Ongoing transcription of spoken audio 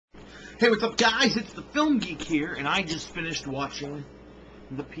Hey, what's up, guys? It's the Film Geek here, and I just finished watching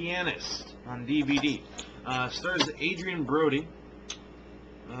The Pianist on DVD. Stars Adrian Brody.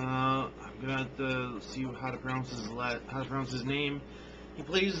 I'm gonna have to see how to pronounce his name. He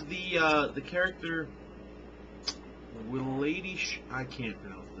plays the character I can't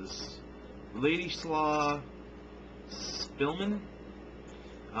pronounce this. Ladislaw Spillman,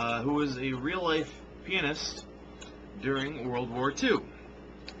 who was a real-life pianist during World War II.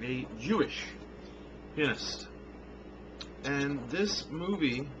 A Jewish pianist. And this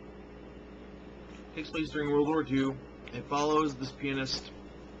movie takes place during World War II. It follows this pianist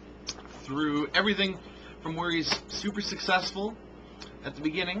through everything from where he's super successful at the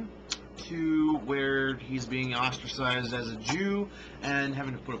beginning to where he's being ostracized as a Jew and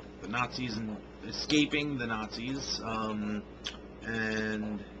having to put up with the Nazis and escaping the Nazis. And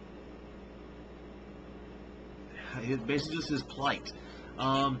basically just his plight.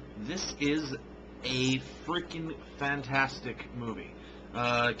 This is a freaking fantastic movie.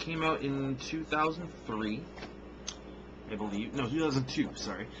 It came out in 2003, I believe. No, 2002,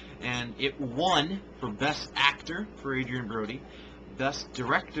 sorry. And it won for Best Actor for Adrian Brody, Best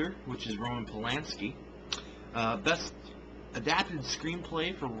Director, which is Roman Polanski, Best Adapted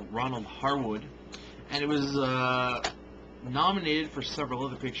Screenplay for Ronald Harwood, and it was nominated for several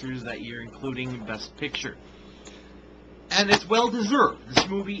other pictures that year, including Best Picture. And it's well-deserved. This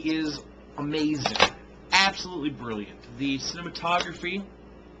movie is amazing. Absolutely brilliant. The cinematography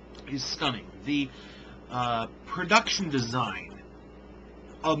is stunning. The production design,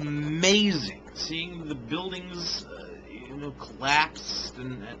 amazing. Seeing the buildings, collapsed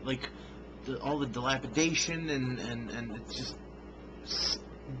and like all the dilapidation and it's just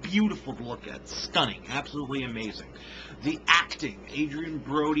beautiful to look at. Stunning. Absolutely amazing. The acting. Adrian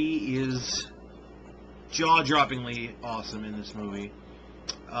Brody is jaw-droppingly awesome in this movie.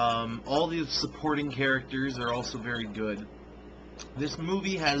 All the supporting characters are also very good. This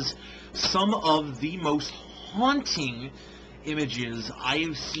movie has some of the most haunting images I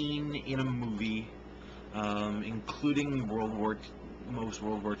have seen in a movie, including most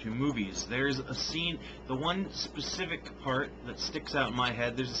World War II movies. There's a scene, the one specific part that sticks out in my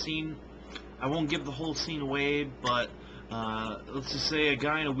head, there's a scene, I won't give the whole scene away, but let's just say a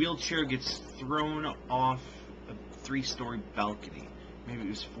guy in a wheelchair gets thrown off a 3-story balcony. Maybe it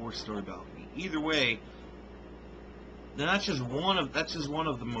was a 4-story balcony. Either way, that's just one of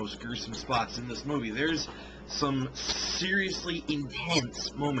the most gruesome spots in this movie. There's some seriously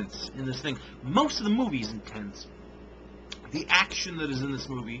intense moments in this thing. Most of the movie is intense. The action that is in this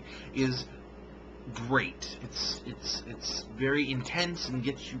movie is great. It's very intense and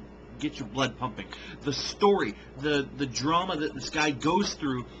gets your blood pumping. The story, the drama that this guy goes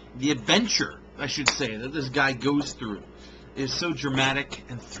through, the adventure, I should say, that this guy goes through is so dramatic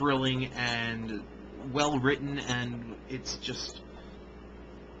and thrilling and well written, and it's just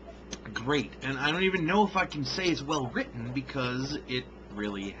great. And I don't even know if I can say it's well written because it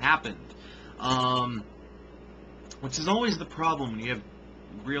really happened. Which is always the problem when you have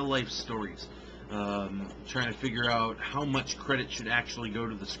real life stories. Trying to figure out how much credit should actually go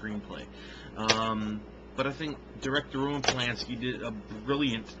to the screenplay. But I think director Roman Polanski did a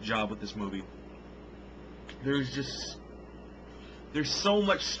brilliant job with this movie. There's so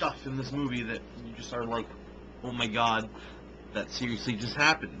much stuff in this movie that you just are like, oh my god, that seriously just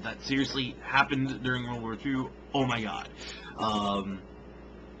happened. That seriously happened during World War II. Oh my god.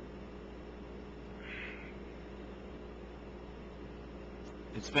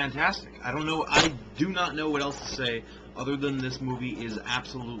 It's fantastic. I do not know what else to say other than this movie is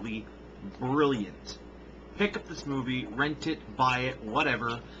absolutely brilliant. Pick up this movie, rent it, buy it,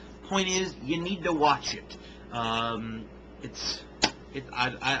 whatever. Point is, you need to watch it. I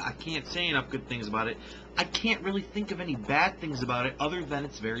can't say enough good things about it. I can't really think of any bad things about it other than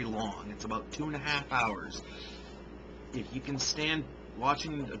it's very long. It's about 2.5 hours. If you can stand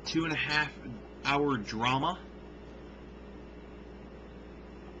watching a 2.5 hour drama,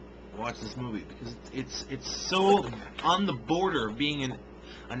 watch this movie because it's so on the border of being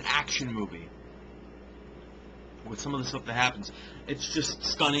an action movie with some of the stuff that happens. It's just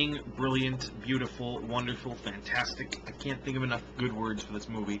stunning, brilliant, beautiful, wonderful, fantastic. I can't think of enough good words for this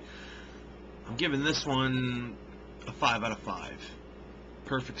movie. I'm giving this one a 5 out of 5.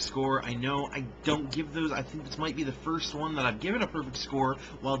 Perfect score. I know I don't give those. I think this might be the first one that I've given a perfect score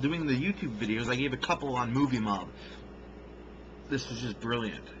while doing the YouTube videos. I gave a couple on Movie Mob. This was just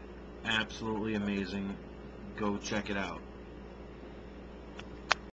brilliant. Absolutely amazing. Go check it out.